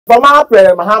From our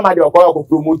prayer, Muhammad, your call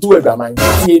promote to a man.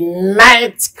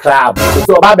 Night club.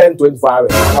 So about 24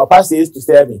 hours. And our pastor is to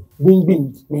serve me. Bing,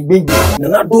 bing, bing, bing. No,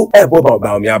 not do a bob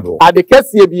about me, bro. At the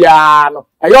Cassia Biano.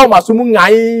 I almost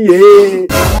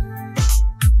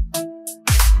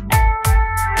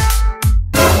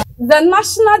The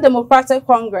National Democratic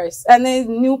Congress and the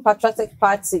New Patriotic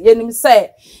Party, you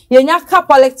say, you nyaka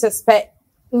politics pe.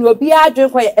 No be a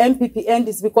drink for MPP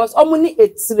NDs because omuni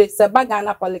etire se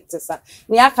bagana politics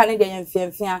ni aka ne de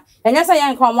yemfiamfia enya say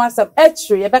yan kan omasam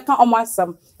etire ye beka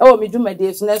omasam e wo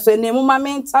medwumade so na so ne mu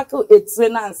mamen tackle etire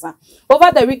nansa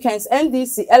over the weekends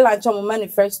NDC launch on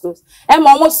manifestos e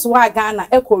ma omo so Ghana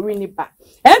e ko ri nipa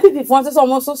MPP fon se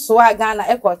omo so Ghana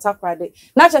e ko takrade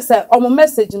na che se omo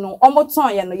message no omo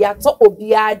ton ye no ya to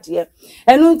obi ade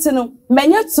enu ntino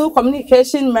menye two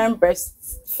communication members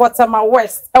for Tama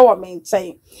West, our main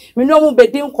chain. We know we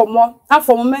be doing come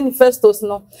after manifestos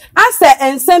no. As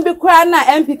ensemble kwa na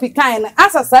MPP kind,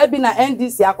 as a sabi na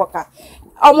NDC akoka.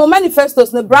 Our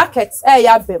manifestos no brackets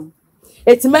ya bem.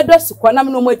 Eti medo sukwa na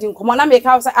no modin komo na make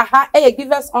house aha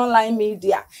give us online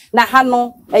media na ha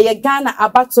no Ghana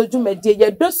Abato dwumade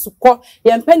ye do sukwa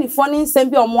ye mpanifo ne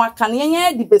nsem bi omo aka na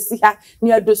ye di besi ha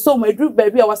ne do so madru ba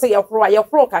bi a wose ye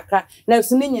fro kakra na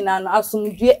su ne nyina no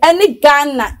asomdue ene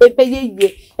Ghana ebeye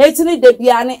yie eti ne de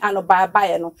bia ne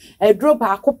anobaaba no edro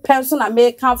ba ko pen so na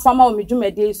make fama o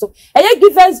medwumade so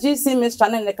give us GC Mr.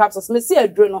 ne capsules me see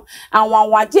edro no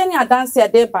anwanwade ne adanse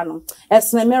ade ba no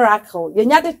esne miracle ye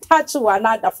nya de touch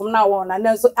another from now on and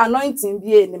then so anointing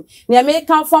be enim na me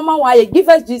kan forma why give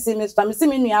us GC Mr. me see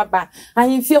me nua ba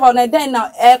and feel on then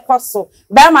now e kwaso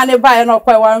be ma ne ba no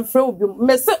kwa wan frɛ obi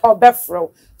me se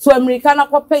obefrɛ so America na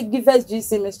kope give us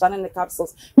GC Mr. and the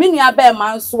capsules me nua ba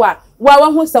ma nso a wa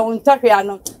hu se wontahwe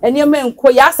ano ene me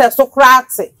nko ya se so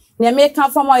krate na me kan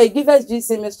forma why give us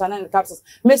GC Mr. and the capsules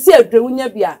me see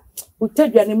adwunya bia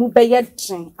utadwane mu be ye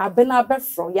tren abena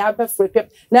befro ya befro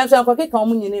pep na nso nkoke kan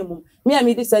mu nyina mu me a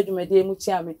me di sadwumade mu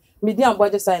chia me di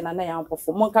amboje sai na ya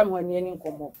ampofo monka me wani ani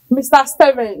nkomo Mr.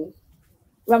 Steven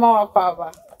mama wa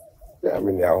kwaba ya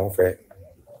me ya onfe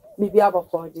bibi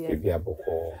aboko de bibi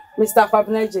aboko Mr.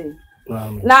 Kwabneje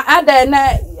na ada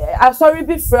na sorry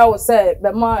be free we say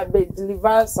be ma be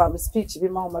deliver some speech be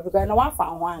ma because na wa fa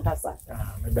ho ankasa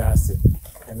me da ase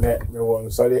ene me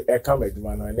won sorry e come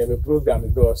aduma no ene me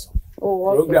program do also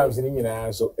programs ni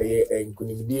nyina so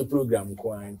nkunimdie program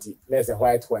ko anti na say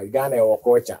white Ghana e wo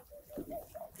culture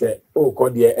te o ko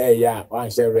de ya wan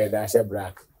share red and share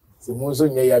black si mo so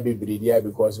nya ya bibiridia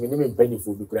because me ni me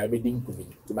mpanifo bi kura be di nkumi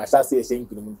ti ma sha say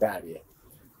nkunim ntare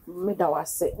me da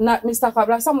wase na Mr.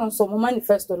 Fabra someone so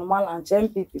manifesto no mal and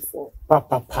MPP for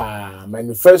papa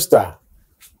manifesto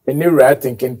any right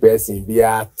thinking person be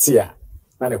a tia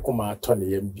na ne kuma atone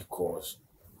yam because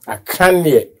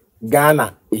akan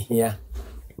Ghana ehia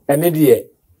ene de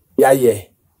yaye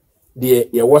de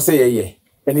ye wo se ye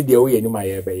ene de wo ye ni ma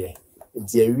ye be ye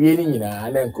nti awie ni nyina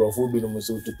na nkrofo bi no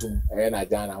muso tutum na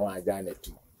Ghana wa Ghana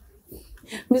tu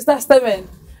Mr. Steven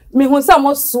me hu sa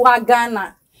mo so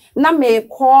Ghana na me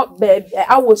call baby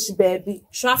awosh baby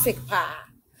traffic pa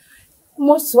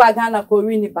mo so Ghana ko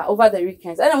winiba over the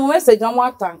weekends and mo message on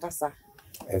what tankasa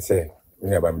say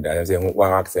me aba me da say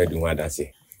one access do one dance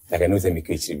like I know say me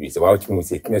kitchen so what me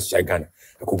say next Ghana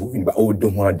I could go in but oh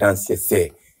don't want dance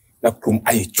say na krum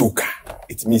aye choka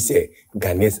it means say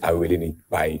Ghanaians are willing to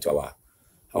buy into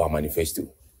our manifesto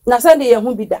na say dey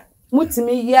hu bi da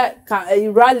mutimi ye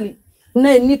kan rally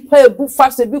na nipa ebu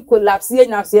fast bi collapse ye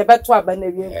nya so ye beto aba na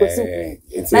wi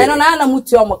nkosi na no na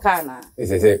mutu omo kana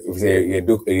say ye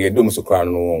do muso kra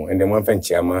no and then one fan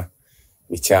chairman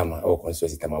the chairman or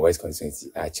constituency Tama West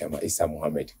constituency chairman Isa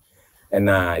Mohammed and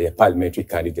your parliamentary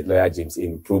candidate lawyer James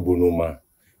in pro bono man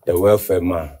the welfare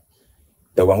man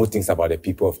the one who thinks about the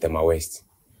people of Tama West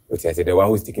what I say the one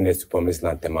who's taking us to promised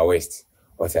land Tama West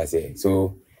what I say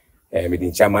so me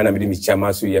the chairman and me the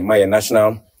chairman so my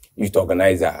national youth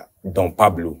organizer Don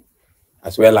Pablo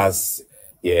as well as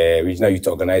regional youth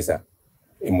organizer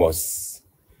Amos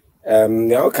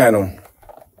they all kind of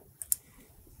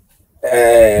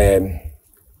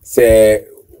say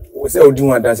do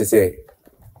one dance say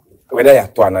whether you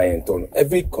to an tone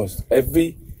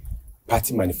every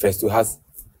party manifesto has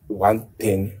one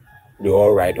thing they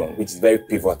all ride on which is very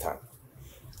pivotal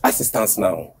as it stands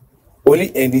now only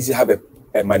NDC have a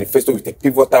manifesto with a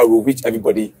pivotal rule which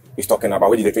everybody is talking about,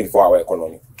 which is the 24-hour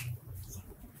economy.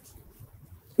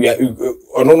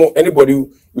 No, anybody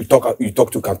you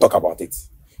talk to can talk about it.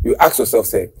 You ask yourself,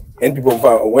 say, and people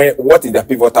what is the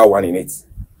pivotal one in it?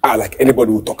 Like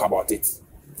anybody will talk about it.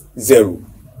 Zero.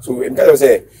 So in kind of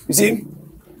say, you see,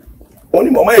 only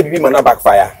moment baby man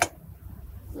backfire.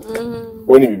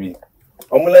 Only baby.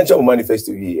 launch a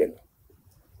manifesto here.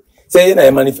 Say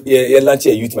you launch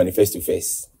a youth manifesto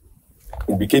first.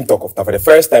 It became talk of time for the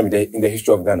first time in the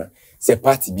history of Ghana. Say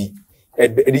party B, a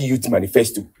youth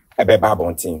manifesto, a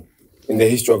bad team in the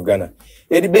history of Ghana.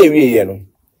 And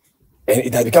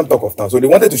it had become talk of town. So they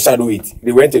wanted to shadow it.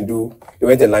 They went and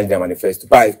launch their manifesto,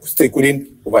 but still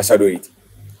couldn't overshadow it.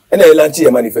 And they launched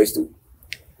a manifesto.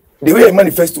 The way a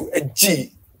manifesto, a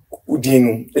G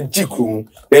crew.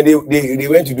 Then they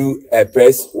went to do a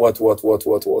press. What?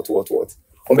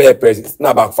 On their press, it's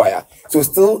not backfire. So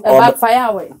still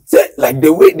backfire way. Like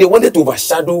the way they wanted to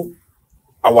overshadow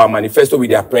our manifesto with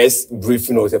their press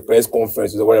briefing or a press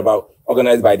conference or whatever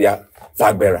organized by their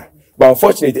flag bearer. But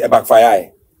unfortunately, a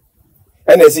backfire.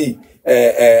 And I see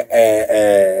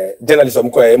journalists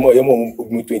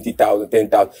 20,000,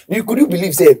 10,000. Could you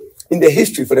believe, say, in the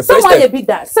history for the first time? Be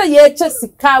that. So yeah,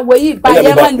 Jessica, where you buy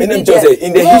your money? In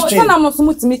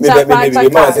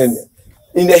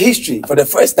the history, for the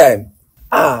first time,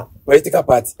 political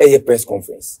party a press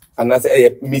conference and that's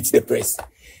a meet the press,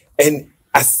 and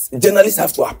as journalists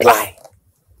have to apply.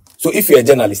 So if you're a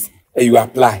journalist and you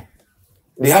apply,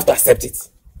 they have to accept it.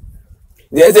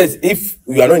 There says if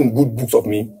you are not in good books of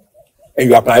me and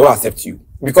you apply, I will accept you.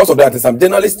 Because of that, some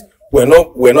journalists were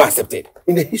not accepted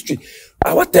in the history.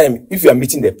 At what time, if you are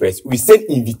meeting the press, we send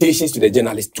invitations to the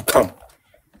journalists to come.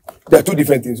 There are two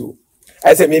different things.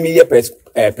 I said maybe meet the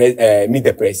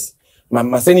press.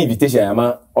 I send invitation. I'm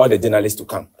all the journalists to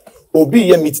come. Obi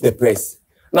here meet the press.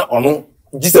 Now,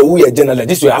 this is who a journalist.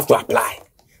 This you have to apply.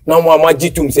 Now, Mama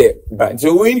Jitum say, but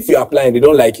so if you apply and they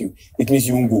don't like you, it means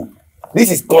you won't go. This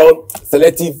is called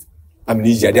selective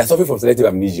amnesia. They are suffering from selective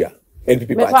amnesia.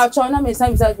 NPP party.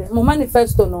 My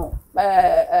manifesto no.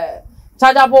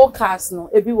 Chargeable cars no.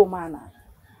 Every woman.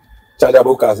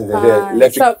 Chargeable cars in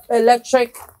the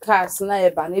electric cars na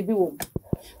eba every woman.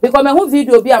 Because my whole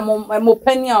video be a mo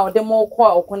penny or the more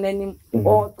call or condenim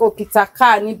or kita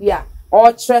car ni bia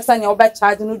or stress and your bed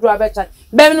charge no driver charge.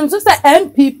 But when you say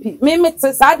MPP, me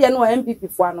say sad no MPP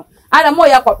for no. I am more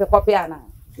ya copy ana.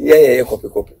 Yeah, copy.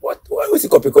 What was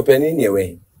copy any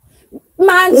way?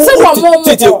 Man, say one more.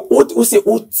 What say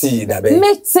oti da be?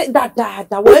 Me say that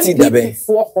MPP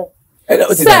for ho.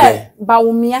 Say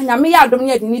Baumia na me ya dom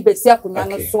ne de ni besi akunya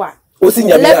no so a.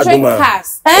 Electric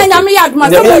cars. Nyame yaduma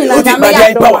so ni na nyame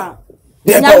yaduma.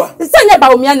 Say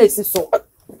Baumia na esi so.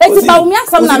 Eti Baumia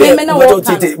sam na me na wo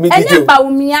kan. Enya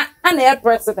Baumia ana e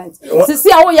president. Sisi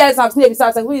a wo years have seen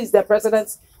bisa say who is the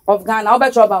president of Ghana?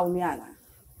 Obecho Baumia na.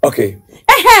 Okay.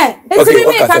 Eti me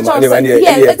make catch us.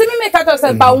 Yes, eti me make catch us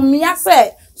Baumia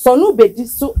say so no be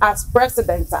so as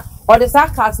president or the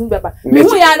sarcas ni beba. Me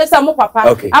hu ya na say mo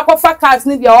papa akofa cars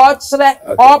ni be all chere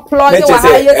all plug wa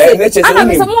haye. Ana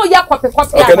me say mo ya copy.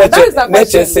 That is the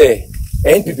question. Say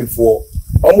NPP for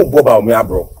omo boba Baumia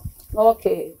bro.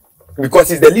 Okay. Because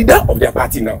he's the leader of their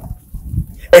party now.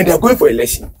 And they are going for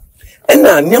election. And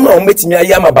now, Nyama Ometimi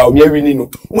Ayama Baumia winning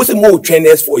no. Most more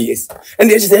trainers 4 years. And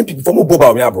this is NPP for more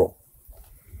Baumia bro.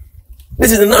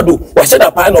 This is another. Why should I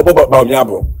pay no Baumia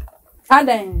bro? And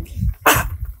then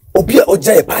Obia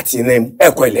Oja party name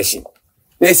echo election.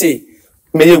 They say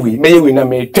may we na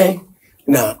may train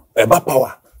na about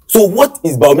power. So what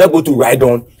is Baumia going to ride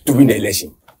on to win the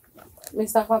election?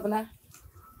 Mr. Kwabena.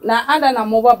 Na ada na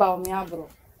mobile Baumia bro.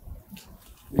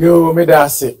 Yo me da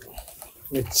se.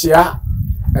 Me chia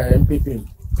MPP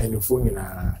and phone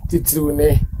na titru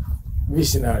ne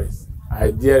visionaries,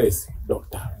 idealists,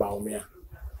 Dr. Baumia.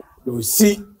 You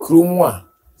see krumwa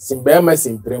simbema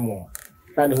simpremo.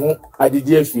 And who I did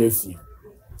FFI.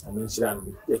 I mean,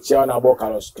 the chair na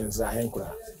Carlos Kenza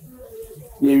Henkura.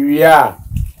 Here we are.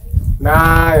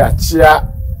 Na ya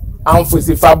chair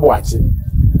Amfusi Fabuachi.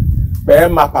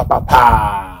 Bema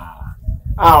papa.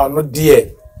 No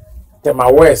dear.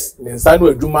 Tema West,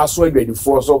 Ninsano Juma so ready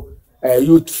for so,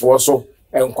 youth for so,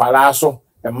 and Qualaso,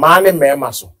 and Mane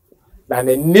Memaso. Than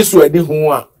a nisu edi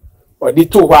hua or the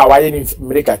 2 wa in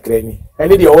America cranny.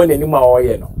 And the only anymore or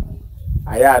yeno.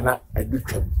 Ayana a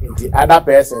duke into other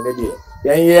person the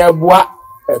day. Yan bois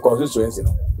a constituency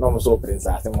no so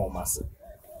princess and more master.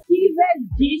 Even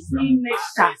DC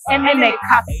maker and then a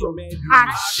castle.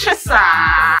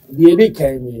 The edit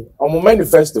came on my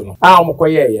manifesto. I'm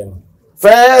quiet.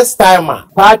 First timer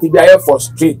party there for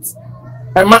street.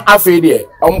 Emma Afede,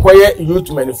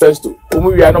 youth manifesto.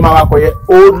 We are no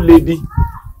old lady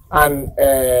and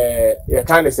you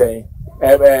can't say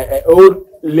old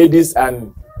ladies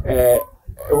and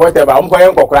whatever. I'm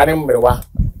going to cry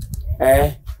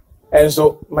and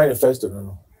so manifesto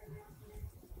no.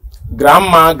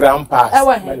 Grandma, grandpa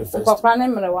manifesto.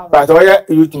 But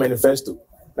youth manifesto.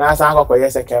 na asa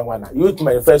akọ second one youth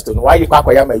manifesto no why you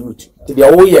kwakoya my youth ti the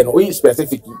whole year no we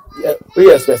specific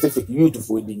youth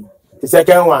for the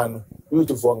second one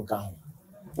youth for nkan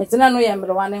etina no ye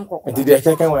mrewa ne nkokoro ti the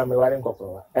second one mrewa ne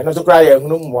nkokoro eno so kra ye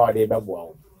hunu mu o de beboa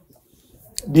wo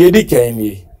de edi kan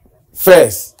ni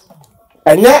first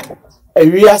enye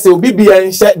ewia se obi bia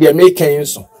nhye de make kan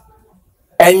so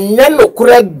enye no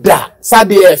kura da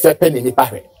sade e fepe ni nipa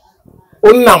hwe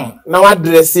onam na wa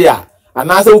dress ya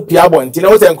anase opia bonti na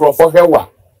wo se nkrofo hwewa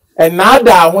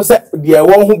enada ho se de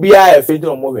wo ho bia e fe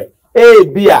no mo hwe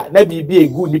bia na bibia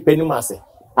egu nipa ni mase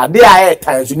ade a e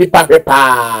tan so nipa hwe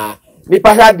pa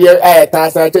nipa hwa de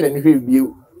tan sa che ni hwe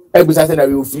bio ebusa se na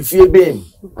we ofifie bem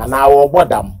ana wo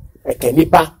bodam e ka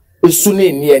nipa esu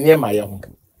ne ne ma ye ho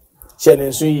che ne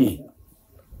nso yi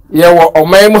ye wo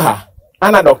oman mu ha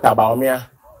ana Dr. Baomia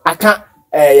aka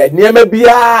niema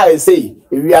bia sei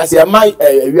ewiase ma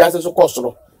ewiase so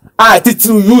kosoro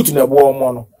titiru youth na bo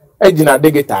mo no agina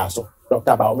digital so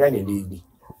Dr. Baomia ne lebi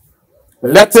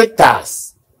electric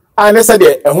cars and say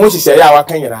de ehun hihye ya wa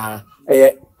kan nyina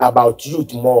about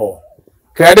youth more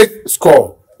credit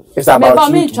score is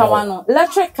about youth more.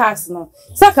 Electric cars no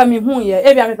saka mi hu ye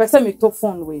e bia me pese me to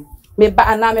phone we me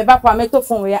ba na me ba pa me to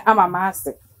phone we ama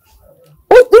maase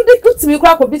utimi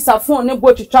kwa ko bisa phone ne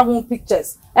bo twitwa ho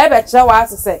pictures e be kire wa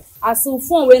asese asu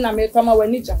phone we na me toma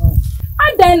wani gya ho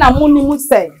adan na muni mu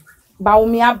say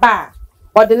Baomia ba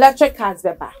or the electric cars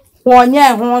be ba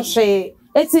wonye ho hwe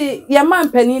eti ye man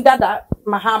pani dada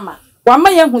mahama wa ma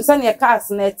ye hu se ne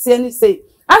cars na etie ni say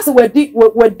as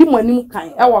wadi monim kan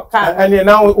e wo car ene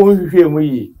na onhwehwe mu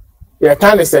yi ye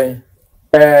kan ne sen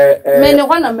me ne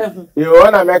wana me hu ye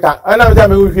wana me ka ana me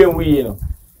me hwehwe mu yi no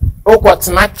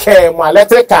okotena ke mu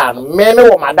electric car me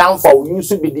wo madam for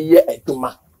use bi di ye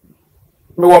aduma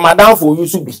me wo madam for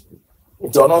use bi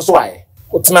nti ono so aye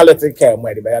otena electric car mu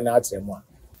e de ba na atre mu a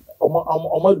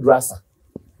omo drasa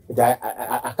da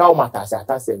aka o matase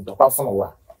atase ntokwa fono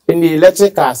wa in the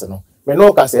electric cars no me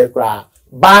no ka se kra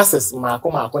buses mako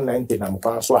 90 na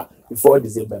mkwan so a before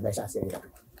December be sha se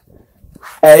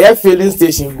ya filling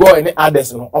station go any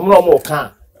others no omo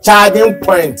ka charging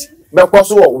point be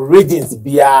koso wo regions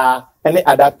bia any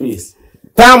other place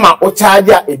time o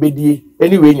charge a ebedie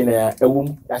anyway nyina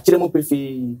ewum ya kire mu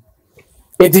pefi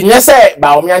edinye se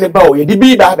Baomia ne ba o ye di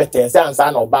bi ba bete se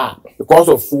ansa na oba because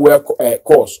of fuel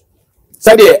cost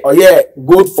said oye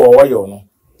good for oil no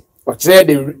o kire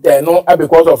the no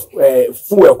because of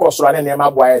fuel cost run na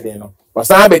ma boa ye no o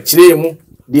san be kire mu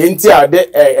de nti a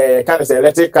de kind of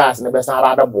electric cars na be san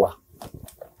ba boa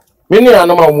me ni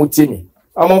anu ma mu ti mi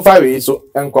omo fa we so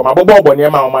enkoma bobo ne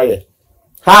ma o ma ye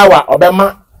hawa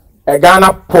obema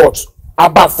Ghana port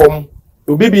abafom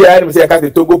obi bia ni say ka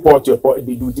Togo port your port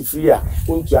the duty free a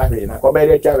untu ahwe na ko be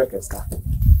dey twa workers ka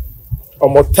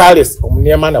omo talis omo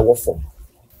ne ma na wo fom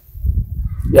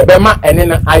ye be ma ene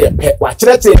na aye pe wa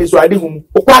kirete ni so ade hum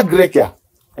okwa Greek a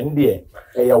ende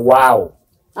e wow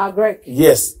Greek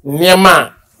yes ne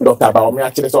ma Dr.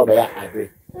 Baomia kirete o be ya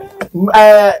Greek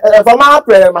former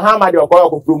president Muhammad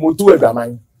ko promote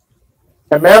adwaman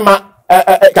emema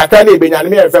kakra na ebenya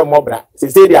me efe mobra se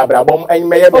di abrabom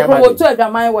enmeye me ma promote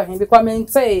adwaman we hin because me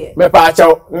say me pa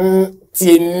chaw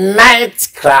ti night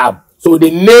club so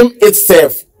the name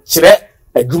itself kire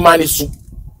adwuma ni su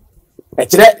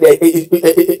kire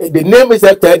the name is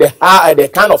the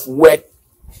kind of work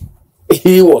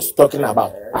he was talking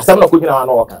about asam na cooking na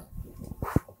no work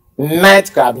night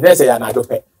club they say na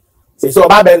dope say so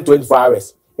about 24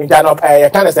 hours in time of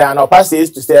kind of say an past 6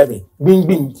 to 7 bing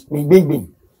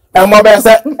bing and more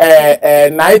say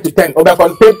 9 to 10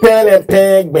 obekon pepe and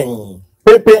peng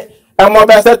pepe and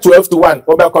more say 12 to 1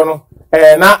 obekon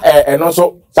na no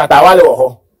so satawale wo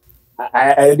ho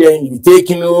then you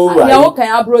taking over ya wo kan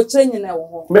abroche nyina wo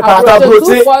ho me pa ta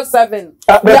abroche 247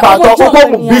 me pa ta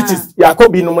okomu beaches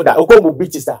yakobi no mu da okomu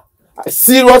beaches are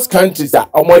serious countries are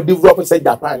omo develop say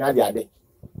Japan na dia de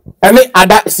any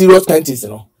other serious countries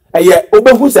no eye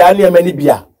obehu say ani amani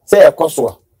bia say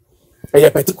ekoso a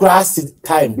particular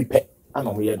time be pe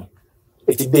anom ye no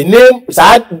it is the name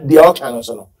sad the organ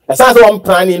so no as one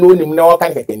planning no nim na o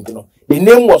kan kekenti no the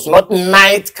name was not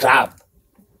night club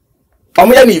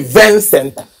omo ya event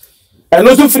center and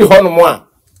no so free hono mo a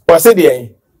o say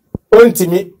de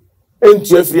ontimi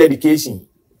entu free education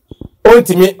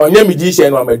ontimi onye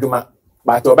magician no amaduma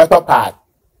but o better part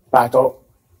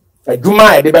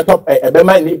aduma e de better e be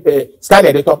man ni scan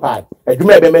e de top part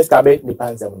aduma e be me scan be ni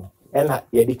pansem no ena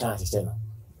ye di kan hye no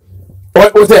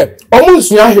o say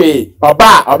omunsu ahwe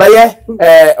oba ye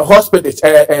hospital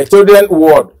children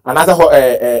ward and other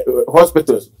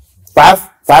hospitals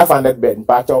 500 bed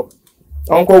pacho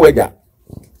onko weja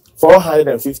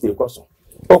 450 koso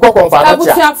Oko konfa no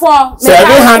tia.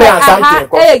 700 and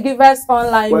something. Hey, give us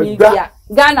online media.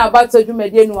 Ghana Abato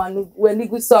dwumade enu anu wani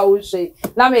guso a wo hwe.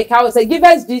 Na me ka wo say give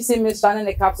us GC Mr. and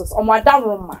the capsules. Omo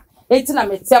adawroma. Enti na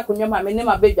meti akonwa ma me ne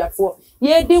ma bedwafo.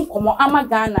 Ye di nkomo ama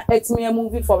Ghana etimi a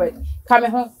movie forward. Ka me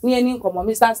ho ne ani nkomo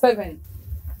Mr. Steven.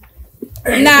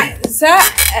 Na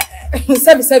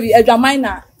sabi adwaman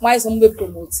na why some be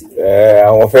promote.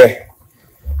 Awon fe.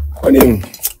 Onim.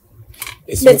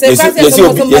 Yes,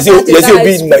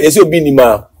 obi ni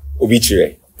ma obi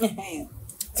chire.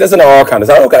 Since na our kind,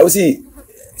 so okay, we see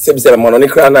money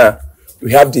crana.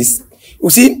 We have this. You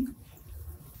see,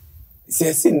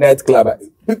 see nightclub.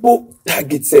 People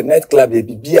target say nightclub they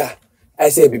be beer. I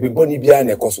say be boni beer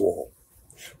na koso.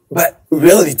 But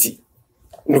reality,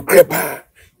 no crepa.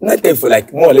 Nightclub for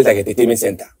like more or less like a entertainment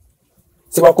center.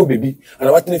 So what could be? And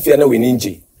I want to fear na we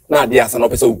ninja. Now they are some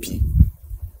person OP.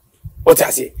 What I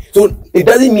say? So it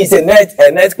doesn't mean say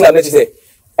nightclub. Let's say.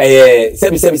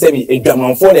 Sebi a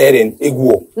German phone and a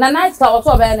go. I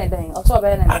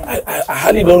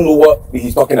hardly don't know what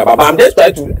he's talking about, but I'm just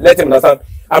trying to let him understand.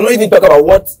 I'm not even talking about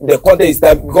what the content is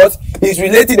that because he's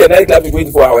relating the nightclub to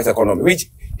 24 hours economy, which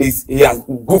he has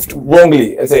goofed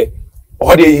wrongly and say,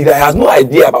 or he has no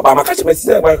idea about. But catch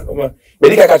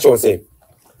say,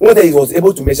 what he was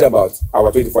able to mention about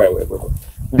our 24 hours economy.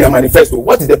 Their manifesto.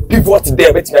 What is the pivot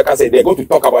there? Betting I can say they're going to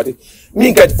talk about it.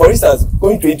 For instance,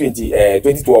 going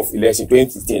 2012 election,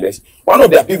 2016 election, one of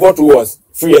their pivot was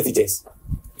free teachers.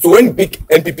 So when you pick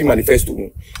NPP manifesto,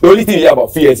 the only thing you hear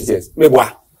about free teachers,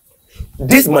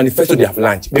 this manifesto they have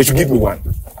launched, they should give me one.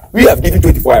 We have given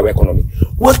 24-hour economy.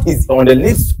 What is on the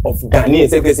list of Ghanaians?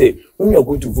 They say when we are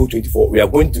going to vote 24, we are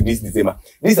going to this December.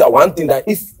 These are one thing that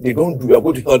if they don't do, we are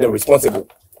going to hold them responsible.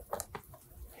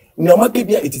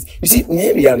 It is. You see,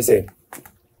 maybe you understand.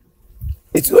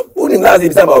 It's only last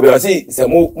time I see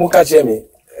some more catch me.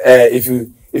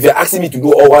 If you're asking me to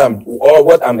do all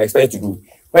what I'm expected to do,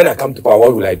 when I come to power,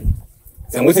 what will I do?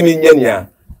 Some Muslim Indian,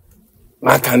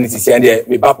 my candidate is here,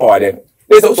 me back power them.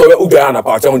 There's also Udayana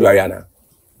power, Udayana.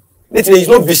 Literally, it's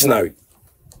not visionary.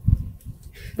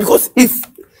 Because if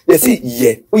they say,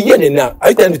 yeah, now,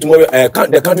 I tell you tomorrow,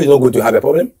 the country is not going to have a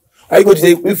problem. Are you going to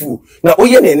say, if you now, what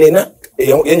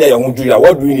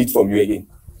do we need from you again?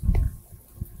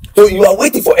 So you are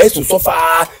waiting for us to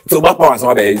suffer till back power. Is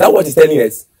that what he's telling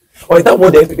us? Or is that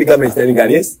what the NPP government is telling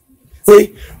Ghanaians?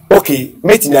 Say, okay,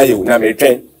 meet now you, now me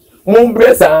train.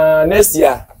 MaameGrace next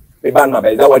year, we ban my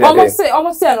bed. Is that what they're saying?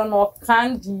 Almost say, I don't know,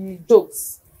 can't the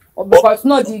jokes. Or because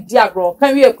not the diagram,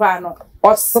 can we acquire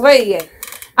or stray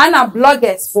and our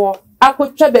bloggers for I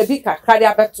could try baby carry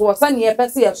up to us and ye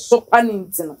person a soap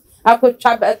and I could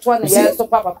trap at 1 year so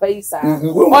papa pays.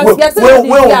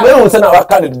 When send our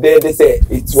candidate, they say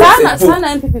it's son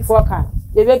NPP for can.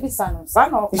 The baby son of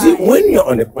you see, when you're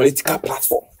on a political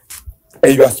platform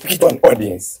and you are speaking to an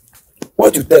audience,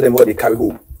 what you tell them what they carry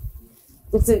home.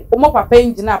 It's a more papa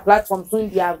in our platform soon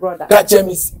dear brother. Catch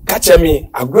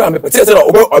me, I grow up a say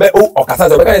or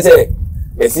Casa say,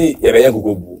 you see, you're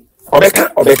go.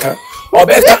 Obeka. No,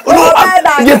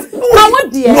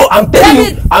 I'm telling you.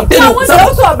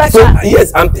 So,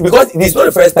 yes, because this is not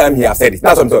the first time he has said it.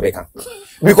 That's what I'm saying, Obeka.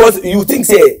 Because you think,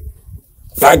 say,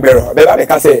 flag bearer,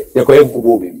 Obeka say, you're going to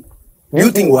go, baby. Do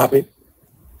you think will happen?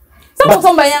 You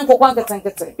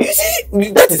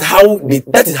see,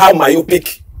 that is how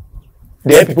myopic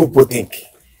the people think.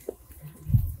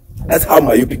 That's how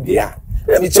myopic they are.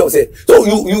 Let me tell you. So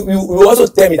you also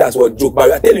tell me that's what joke, but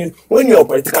we are telling you when you're on a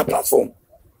political platform,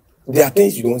 there are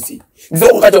things you don't see. This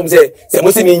is what I'm saying. Say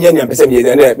most Indian and person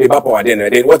then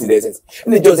what is the essence?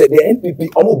 And they just say the NPP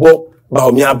omobo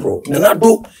baomia bro.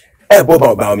 Nanado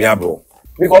baomia bro.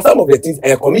 Because some of the things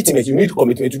commitment, you need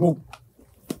commitment to do.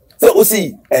 So we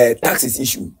see taxes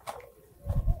issue.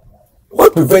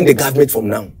 What prevent the government from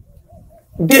now?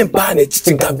 They empower the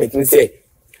teaching government and say,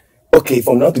 okay,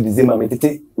 from now to December, we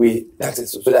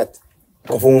taxes so that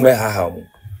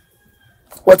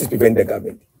what is preventing the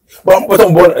government? But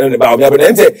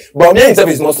Baumia himself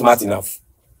is not smart enough.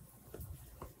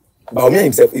 Baumia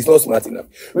himself is not smart enough.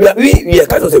 We are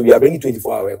kind of say we are bringing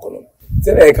 24-hour economy.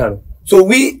 So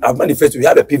we have manifested, we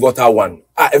have a pivotal one.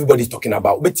 Everybody's talking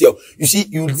about. But you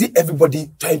see everybody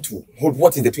trying to hold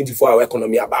what is the 24-hour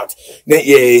economy about. Then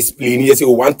explain, you say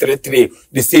 1, 3, 3,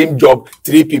 the same job,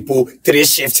 3 people, 3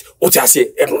 shifts. What I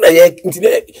say, you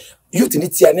need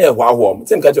to know wow.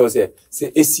 Same kind of say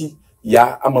AC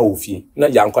ya ama ofie na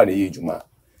ya nkwa na yejuma.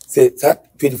 Say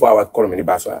that 24-hour economy ni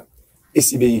baswa.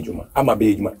 AC be yejuma, ama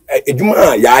be yejuma.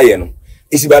 Ejuma ya aye no.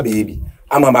 AC ba be yebi,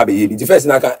 ama ba be yebi. The first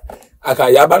na aka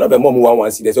ya ba no be mom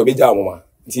 1 see so be ja mama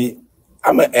nti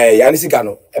ama ya ni sika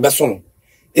no e be so no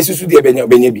esusu de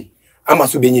benye bi ama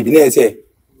so benye bi na say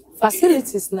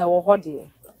facilities na wo ho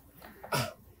de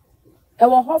e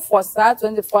wo ho for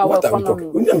 24-hour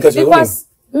economy because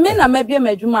me na mabie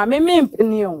madwuma me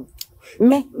mpeni o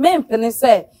me mpeni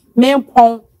say me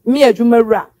mpon me adwuma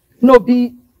wura no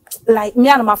be like me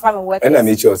and my family work and I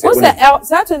make sure say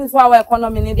 24-hour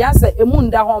economy ni dey say emu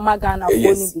nda ho magana fo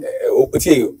ni bi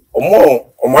okay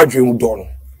omo don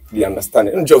they understand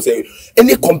it. And just say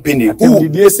any company who who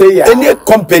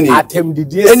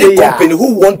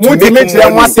want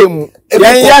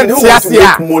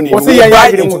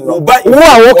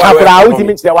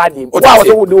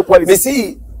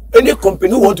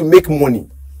to make money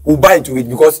will buy into it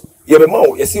because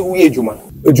you see we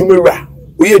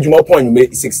upon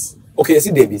 6. Okay, you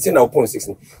see Debbie, say now upon 6.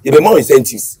 You be more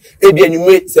incentives. And you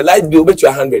make the light bill bet you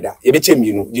 100, you bet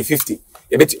you 50.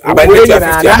 You bet you about 50.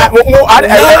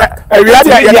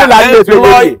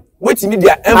 Wait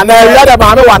media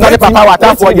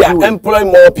employ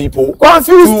more people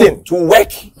confusing to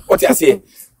work. What you say?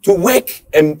 To work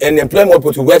and employ more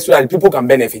people to work so that people can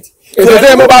benefit. So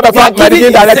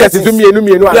managing directors is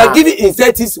you are giving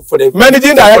incentives for the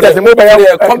managing directors.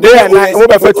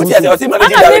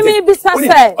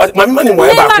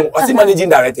 Managing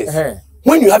directors.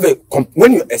 When you have a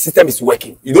system is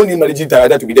working, you don't need managing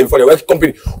director to be there for the work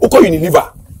company. Who call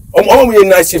Unilever?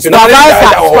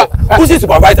 Who's the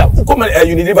supervisor? Who come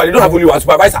Unilever? They don't have only one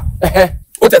supervisor.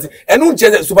 What is it? And who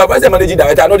just supervisor managing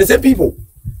director are not the same people.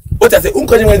 What I say,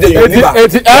 MPs,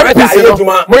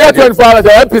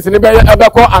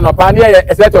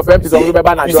 a set of MPs.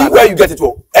 You see where you get it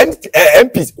all.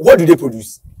 MPs, what do they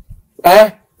produce?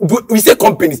 We say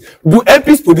companies. Do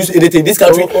MPs produce anything in this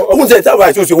country?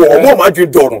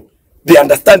 They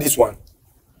understand this one.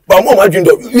 But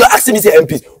you are asking me say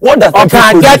MPs. What does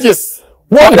judges?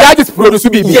 What judges produce?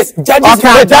 Yes, judges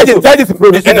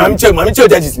produce. And I'm telling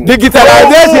judges.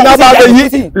 Digitalization about the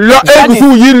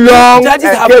long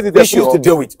judges have issues to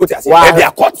deal with. So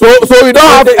we don't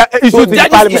have issues in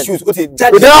parliament.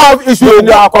 We don't have issues in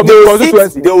our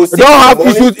constituency. We don't have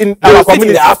issues in our community.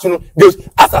 In the afternoon,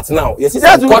 as at now, yes,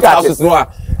 court houses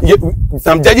now.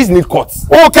 Some judges need courts.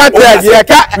 Oh, can't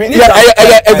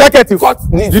executive,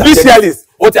 judicialists.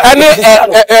 Legislatures.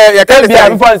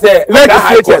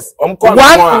 One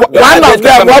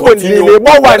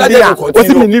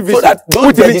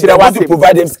of them to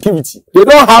provide them security. They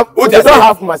don't have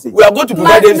mercy. We are going to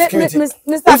provide them security.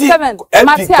 Mr. Seven,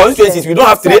 constituencies, we don't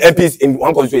have 3 MPs in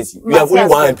one constituency. We have only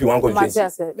 1 MP in one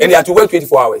constituency. And they have to work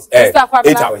 24 hours. 8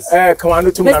 hours. Come on,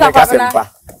 Mr.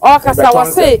 Kasa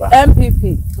was say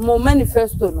MPP, mo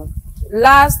manifesto no.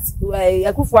 Last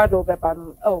Akufo-Addo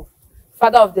Bepano. Oh.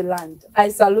 Father of the land, I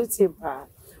salute him.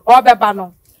 Or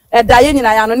Bebano, a dying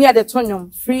I am near the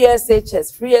Tonyum, free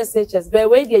SHS, but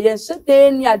wait, the yen shut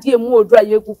in your dear more dry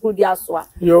you could the aswa.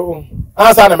 Yo,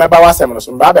 answer the member was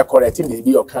some Baba correcting the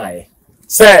be okay.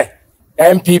 Say,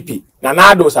 MPP,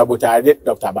 Nanado sabotage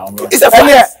Dr. Baumia. It's a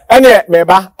fact. Any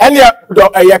member, any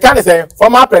you can't say,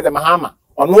 former President Mahama,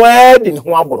 on word in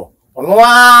Huabro, on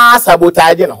one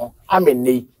sabotage, I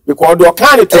mean, because the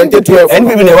kind of 2012 and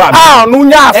we never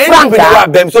Frank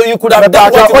them, so you could have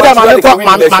done what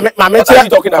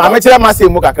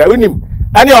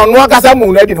any on one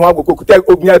Casamun in Huago could take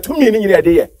 2 million a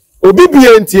day.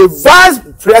 Obedient vice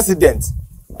president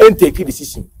and take a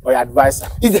decision or advisor.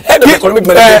 He's the head of economic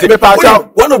management.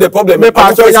 One of the problems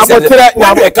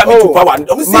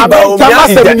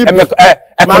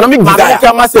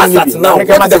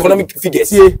economic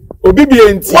figures.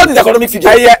 Obedient. What is economic figure?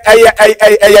 I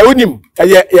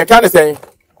can't say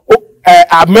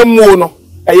a memo,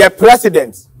 a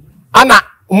president, Anna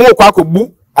Moko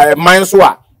bu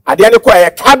Manswa, at the other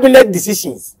cabinet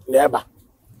decisions. Never.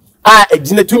 A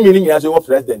 2 million years old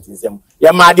president in some.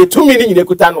 Yamadi 2 million in the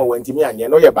Kutano went to me and you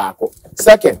know your back.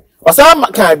 Second, or some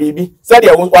kind baby said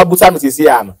you won't Abusam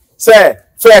Siam. Say,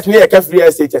 first near a free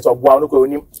SHS of Buano,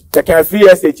 the free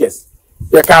SHS.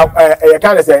 You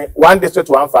can't say 1 district,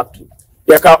 1 factory.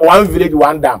 You can 1 village,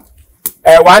 1 dam.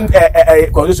 One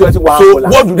constituency, 1. So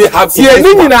what do they have?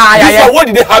 What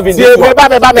do they have in this one?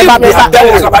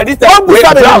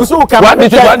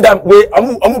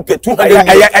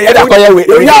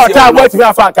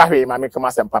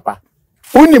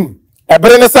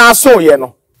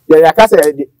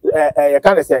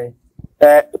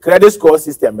 Credit score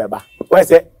system, beba. When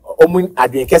say omun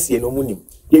adwenkese no munim.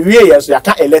 The way yes you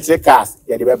can electric cars,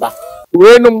 ye the beba.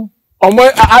 We no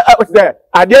omo there.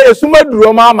 Ade esuma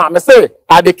duro ma me say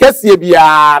adekese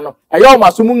bia no. Eyo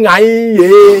masumu ngan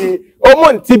ye.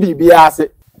 Omo nti bibia ase.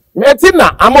 Me ti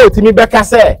na ama otimi beka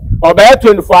say obe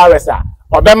 24 hours a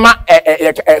obe ma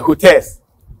hotels.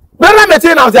 Better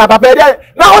maintain now, say papa.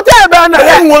 Now hotel ban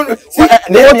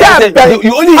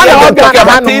you only hear them talking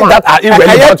about things that are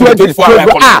irrelevant to the 24-hour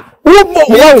economy.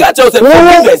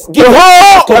 Give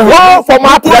us for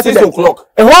my president.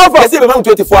 A whole for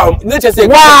 24 hours. Let's just say,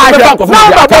 that's what we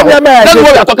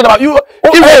are talking about. You,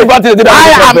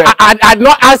 I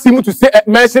not ask him to say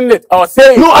mention it or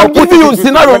say. No, I'm giving you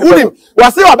scenario.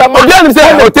 Was it about my say Mr.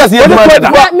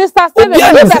 Steven,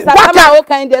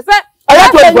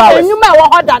 you may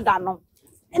want that.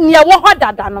 Near what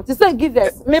that to say give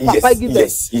us, me papa give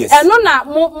us. Yes. And no na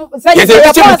say yes, there's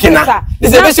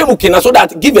a picture mukina so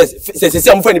that give us say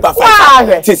I'm friend per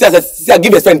 5. Say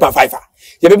give us friend per 5. I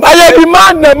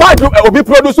demand the man to be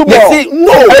produce more.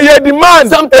 No, I demand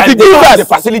sometimes give us the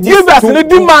facilities. Give us the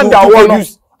demand that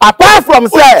produce. Apart from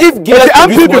say if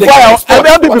MP before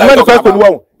MP before the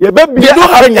one. You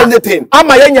don't have anything. I'm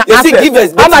a give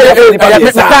us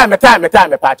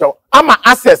time pacho. I'm a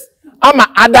access. I'm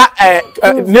other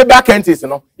neighbor counties, you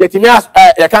know. Yet me as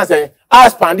you can say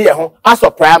as pandi home as a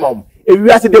primum. If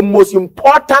you ask the most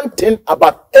important thing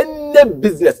about any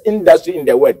business industry in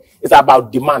the world is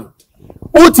about demand.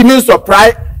 What means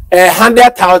supply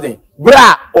 100,000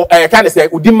 bra or can say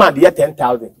demand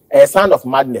 10,000 a sound of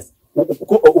madness.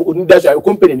 Industry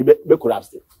company be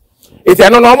collapsed. It's a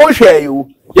normal share you.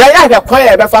 Yeah, the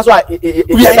choir be fast. We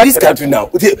are in this country now.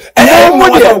 See, we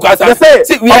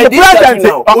are in this country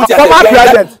now.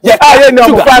 President.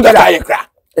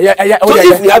 So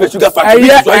if we have a sugar factory,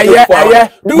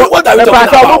 what are we talking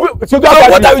about?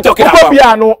 What are we talking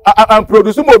about?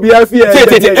 Produce mobile fee.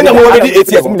 And I'm already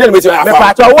 8 years.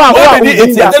 Already 8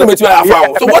 years.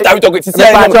 So what are we talking about?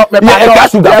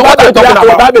 What are we talking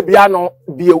about?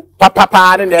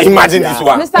 Imagine this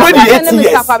one. When the 8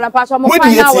 years. When the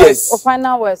 8 years.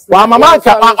 Mama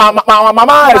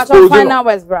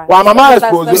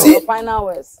exposed.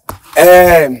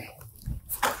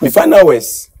 The final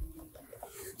words.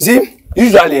 See,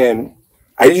 usually,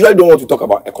 I usually don't want to talk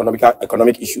about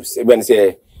economic issues. When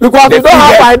say because you don't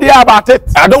have idea about it.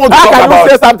 I don't want to talk about.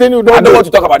 Say something you don't. I don't want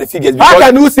to talk about the figures. How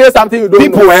can you say something you don't?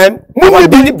 People, our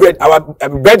daily bread, our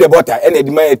bread and butter, and they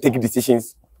demand take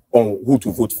decisions on who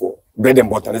to vote for. Bread and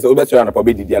butter. They say, but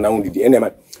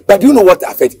do you know what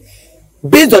affects?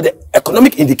 Based on the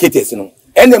economic indicators, you know,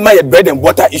 and the bread and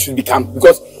butter issue become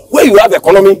because where you have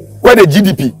economy, where the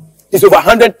GDP is over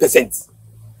 100%.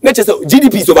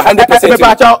 GDP is over 100%.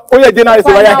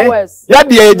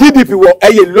 GDP was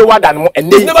lower than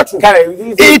and it's never true.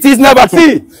 It is never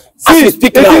true. See,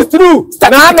 it is true. The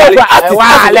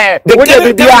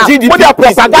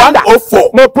propaganda.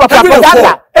 More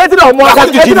propaganda. What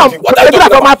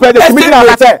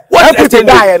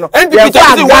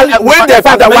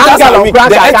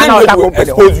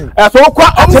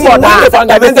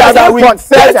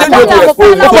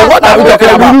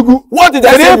is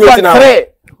that?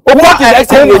 What is the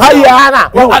exchange rate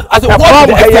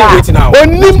now?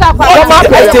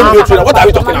 What are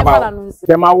we talking about?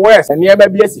 Tema West, and near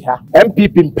maybe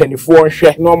MPP in penny for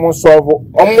share no more solve.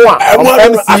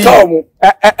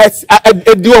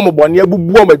 Eduomo Bonnie,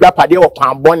 Buoma, Japade or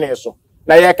Pam Boneso.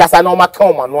 Na ye Casanoma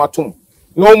Coma, no atum.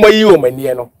 No more you,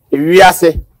 Maniano. If we are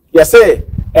say, yes, say,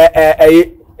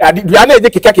 I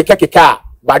did Kaka,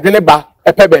 but Geneba,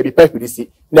 a baby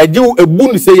peppy. Na do a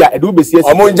boon say ya do be say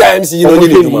Omonja MC no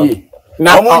nyini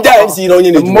na Omonja MC no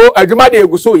nyini mo adwuma de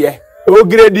eguso ye o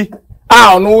gredi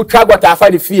no tragota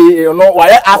afa de fie no wa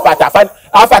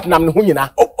afat nam ne ho nyina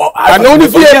na oni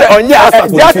fie onye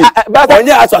asfalt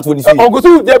for the fie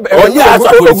oguso onye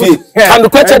asfalt for the fie and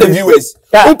question the viewers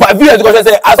upa viewers go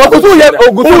say oguso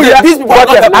ye these people are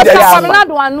not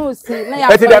the one no see na ya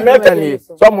but the American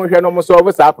so mo hwe no mo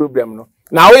solve that problem no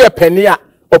na wo ye pani a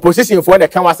opposition for the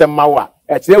can was a mawa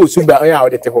actually usuba on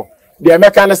the teho the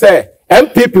American say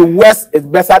MPP West is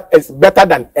better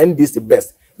than NDC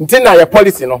best until now your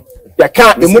policy no you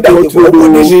can't move the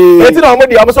until no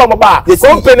the almost ba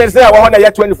company say I want to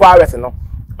 24 hours no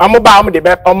am ba am the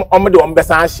best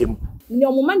shim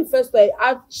no manifesto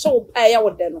I show ya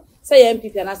with them say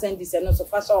MPP and NDC no so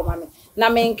fast o mama na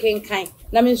men kenkan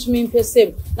na men sumi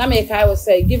pesem na me kai will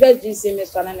say give us GC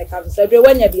Mr. and the captain say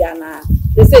when you be ana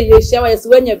they say you share is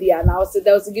when you be ana say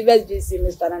there was give us GC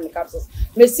Mr. and the capsules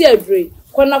me see adre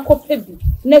kona kopebi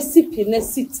na sipi na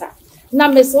sita na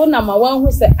me so na ma wan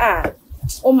hu say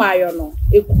o mayo no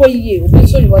ekoyie obi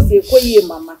so you say ekoyie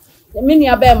mama me ni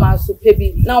aba ma so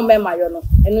pebi na o me mayo no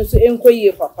eno so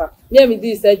enkoyie papa me me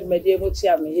di say dwumade mo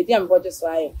chia me ye di am budget so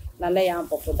aye na na ya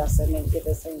ampopo da se me get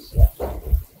essential.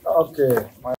 Okay.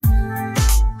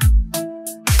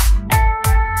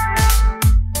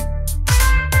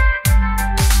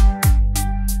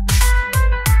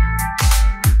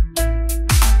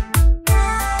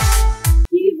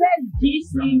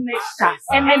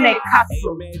 ɛne ne ka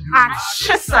so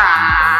ahyɛ saa